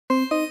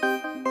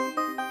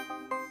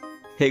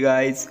Hey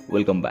guys,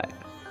 welcome back.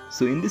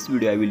 So in this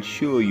video I will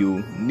show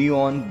you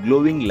neon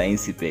glowing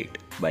lines effect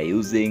by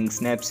using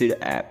Snapseed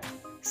app.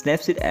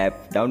 Snapseed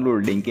app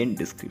download link in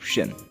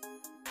description.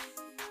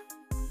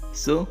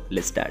 So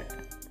let's start.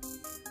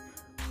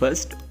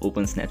 First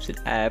open Snapseed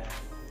app,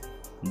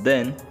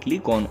 then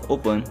click on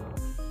open.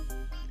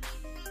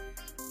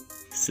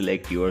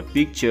 Select your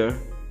picture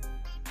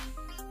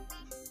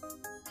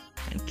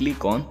and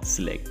click on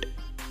select.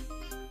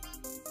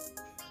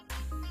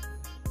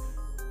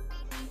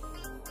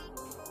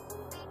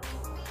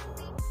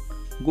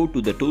 Go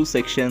to the tool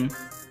section.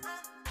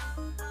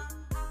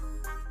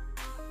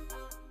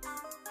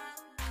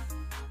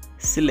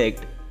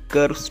 Select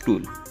curves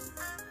tool.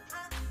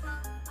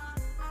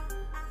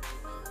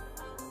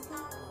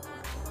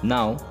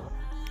 Now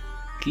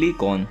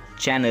click on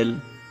channel.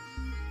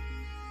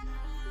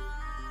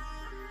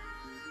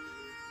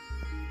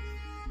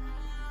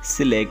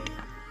 Select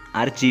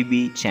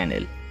RGB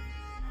channel.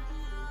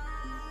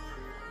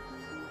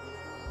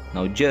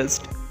 Now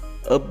just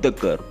up the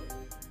curve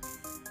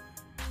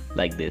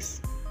like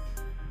this.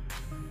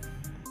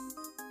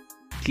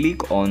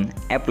 Click on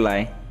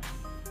apply.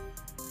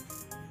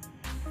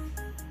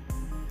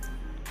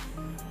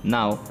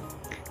 Now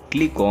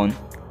click on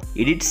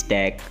edit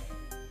stack.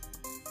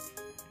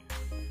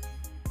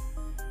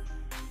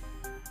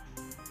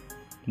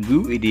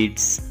 View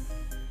edits,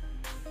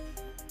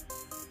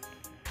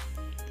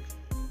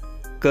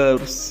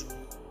 curves,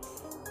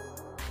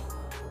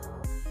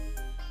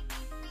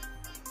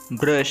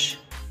 brush.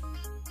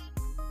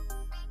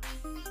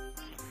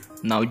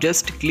 Now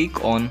just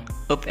click on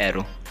up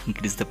arrow,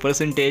 increase the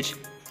percentage,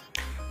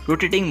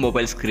 rotating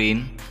mobile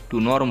screen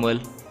to normal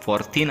for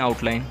thin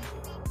outline.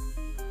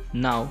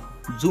 Now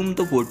zoom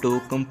the photo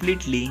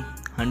completely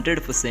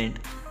 100%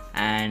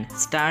 and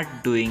start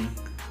doing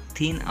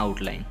thin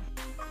outline.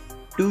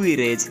 To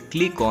erase,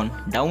 click on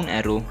down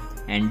arrow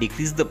and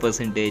decrease the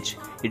percentage,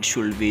 it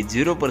should be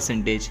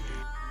 0%,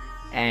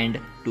 and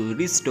to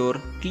restore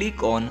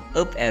click on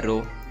up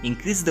arrow,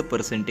 increase the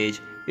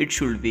percentage, it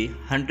should be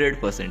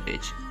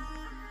 100%.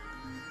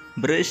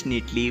 Brush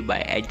neatly by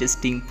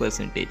adjusting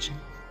percentage.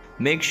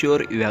 Make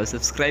sure you have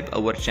subscribed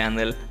our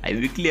channel. I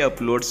weekly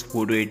uploads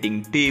photo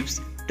editing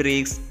tips,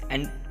 tricks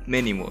and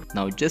many more.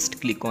 Now just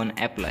click on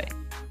apply.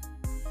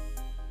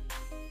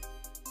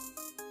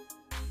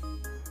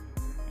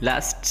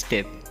 Last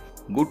step,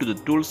 go to the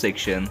tool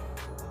section.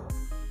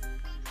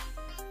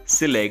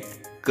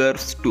 Select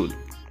curves tool.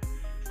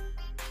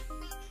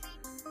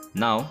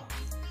 Now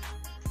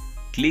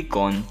click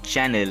on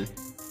channel.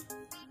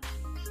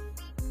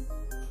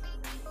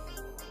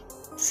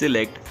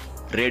 Select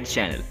red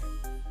channel.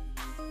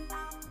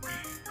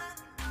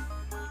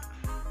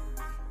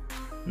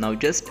 Now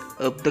just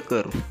up the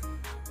curve.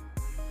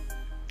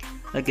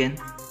 Again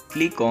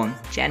click on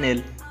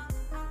channel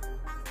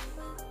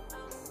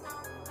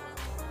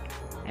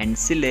and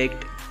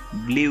select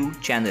blue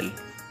channel.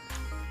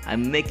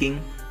 I'm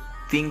making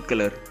pink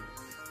color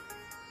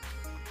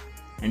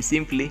and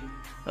simply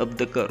up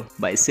the curve.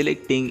 By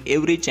selecting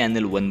every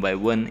channel one by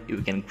one,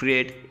 you can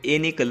create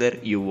any color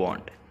you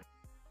want.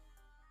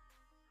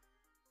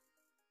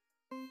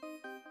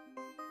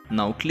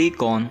 Now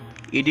click on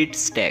edit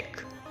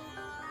stack.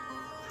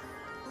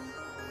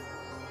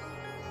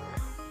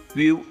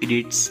 View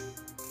edits,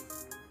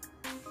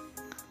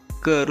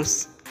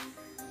 curves,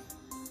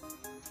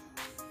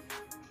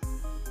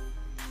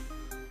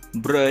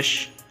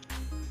 brush,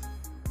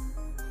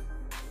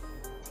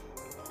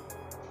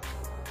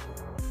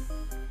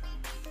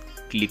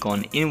 click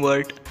on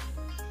invert.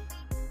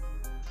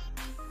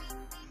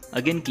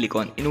 Again click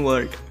on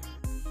invert.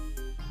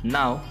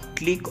 Now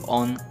click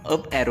on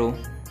up arrow,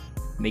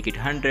 make it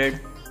 100,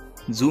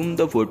 zoom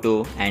the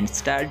photo and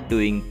start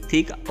doing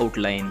thick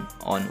outline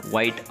on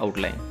white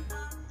outline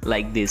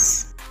like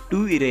this.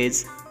 To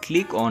erase,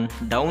 click on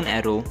down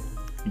arrow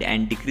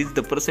and decrease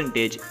the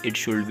percentage, it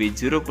should be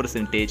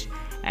 0%,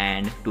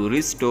 and to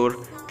restore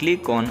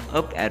click on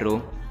up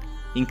arrow,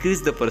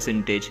 increase the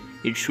percentage,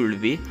 it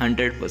should be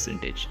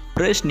 100%.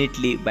 Brush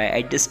neatly by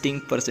adjusting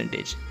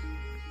percentage.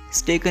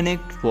 Stay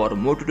connected for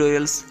more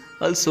tutorials.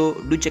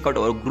 Also do check out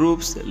our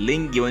groups,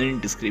 link given in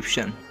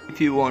description.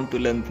 If you want to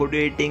learn photo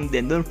editing,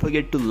 then don't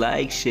forget to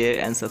like, share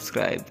and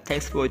subscribe.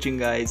 Thanks for watching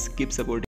guys, keep supporting.